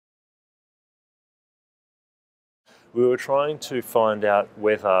We were trying to find out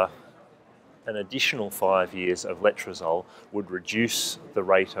whether an additional 5 years of letrozole would reduce the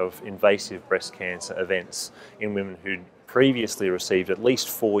rate of invasive breast cancer events in women who'd previously received at least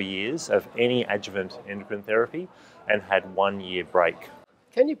 4 years of any adjuvant endocrine therapy and had 1 year break.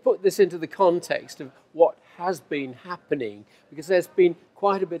 Can you put this into the context of what has been happening? Because there's been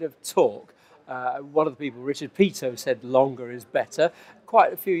quite a bit of talk. One of the people, Richard Peto, said longer is better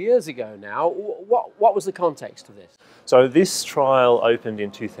quite a few years ago now. What was the context of this? So this trial opened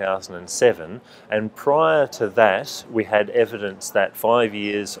in 2007, and prior to that we had evidence that 5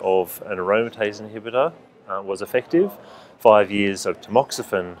 years of an aromatase inhibitor was effective, 5 years of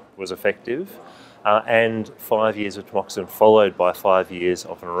tamoxifen was effective, and 5 years of tamoxifen followed by 5 years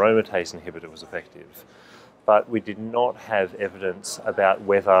of an aromatase inhibitor was effective. But we did not have evidence about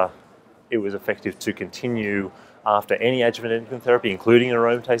whether it was effective to continue after any adjuvant endocrine therapy, including an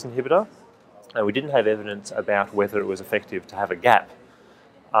aromatase inhibitor. And we didn't have evidence about whether it was effective to have a gap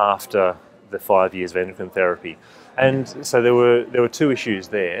after the 5 years of endocrine therapy. And so there were two issues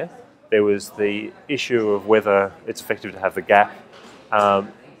there. There was the issue of whether it's effective to have the gap,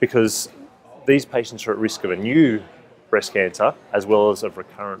 because these patients are at risk of a new breast cancer as well as of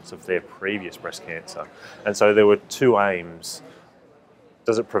recurrence of their previous breast cancer. And so there were two aims.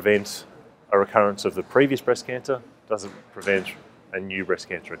 Does it prevent a recurrence of the previous breast cancer? Does it prevent a new breast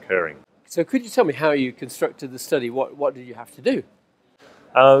cancer occurring? So could you tell me how you constructed the study? What did you have to do?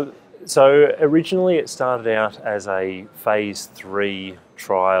 So originally it started out as a phase 3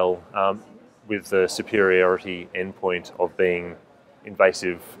 trial with the superiority endpoint of being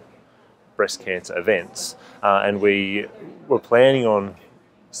invasive breast cancer events, and we were planning on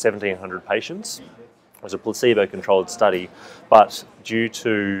 1,700 patients. It was a placebo-controlled study, but due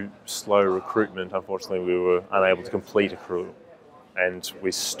to slow recruitment, unfortunately we were unable to complete accrual, and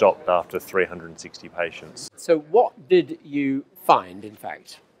we stopped after 360 patients. So what did you find, in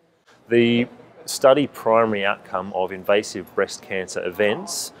fact? The study primary outcome of invasive breast cancer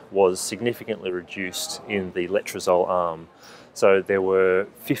events was significantly reduced in the letrozole arm. So there were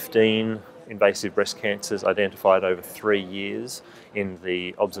 15 invasive breast cancers identified over 3 years in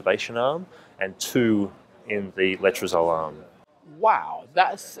the observation arm and 2 in the letrozole arm. Wow,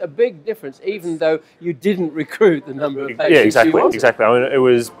 that's a big difference, even though you didn't recruit the number of patients. Yeah, exactly. I mean, it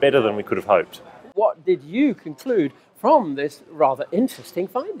was better than we could have hoped. What did you conclude from this rather interesting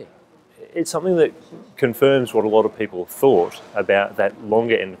finding? It's something that confirms what a lot of people thought about that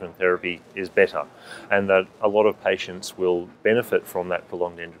longer endocrine therapy is better, and that a lot of patients will benefit from that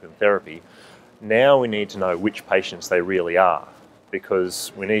prolonged endocrine therapy. Now we need to know which patients they really are,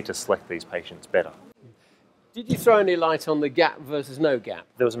 because we need to select these patients better. Did you throw any light on the gap versus no gap?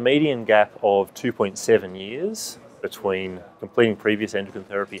 There was a median gap of 2.7 years between completing previous endocrine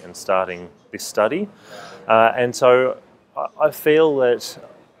therapy and starting this study. And so I feel that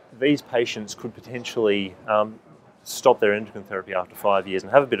these patients could potentially stop their endocrine therapy after 5 years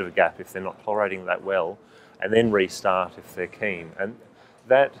and have a bit of a gap if they're not tolerating that well, and then restart if they're keen. And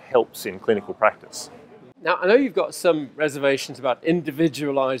that helps in clinical practice. Now, I know you've got some reservations about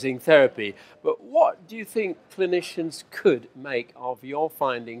individualising therapy, but what do you think clinicians could make of your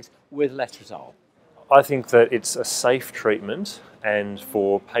findings with letrozole? I think that it's a safe treatment, and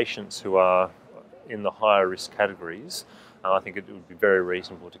for patients who are in the higher risk categories, I think it would be very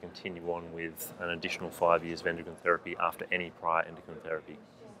reasonable to continue on with an additional 5 years of endocrine therapy after any prior endocrine therapy.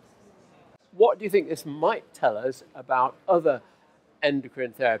 What do you think this might tell us about other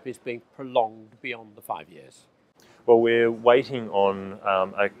endocrine therapies being prolonged beyond the 5 years? Well, we're waiting on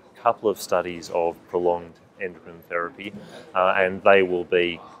a couple of studies of prolonged endocrine therapy, and they will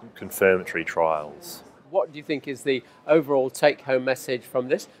be confirmatory trials. What do you think is the overall take-home message from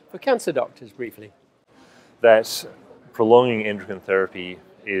this for cancer doctors, briefly? That prolonging endocrine therapy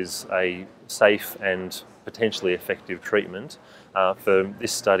is a safe and potentially effective treatment for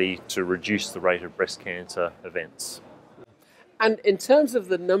this study to reduce the rate of breast cancer events. And in terms of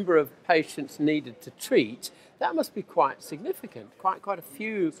the number of patients needed to treat, that must be quite significant, quite a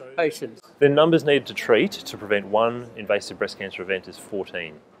few patients. The numbers needed to treat to prevent one invasive breast cancer event is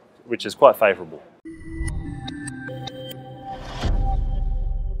 14, which is quite favourable.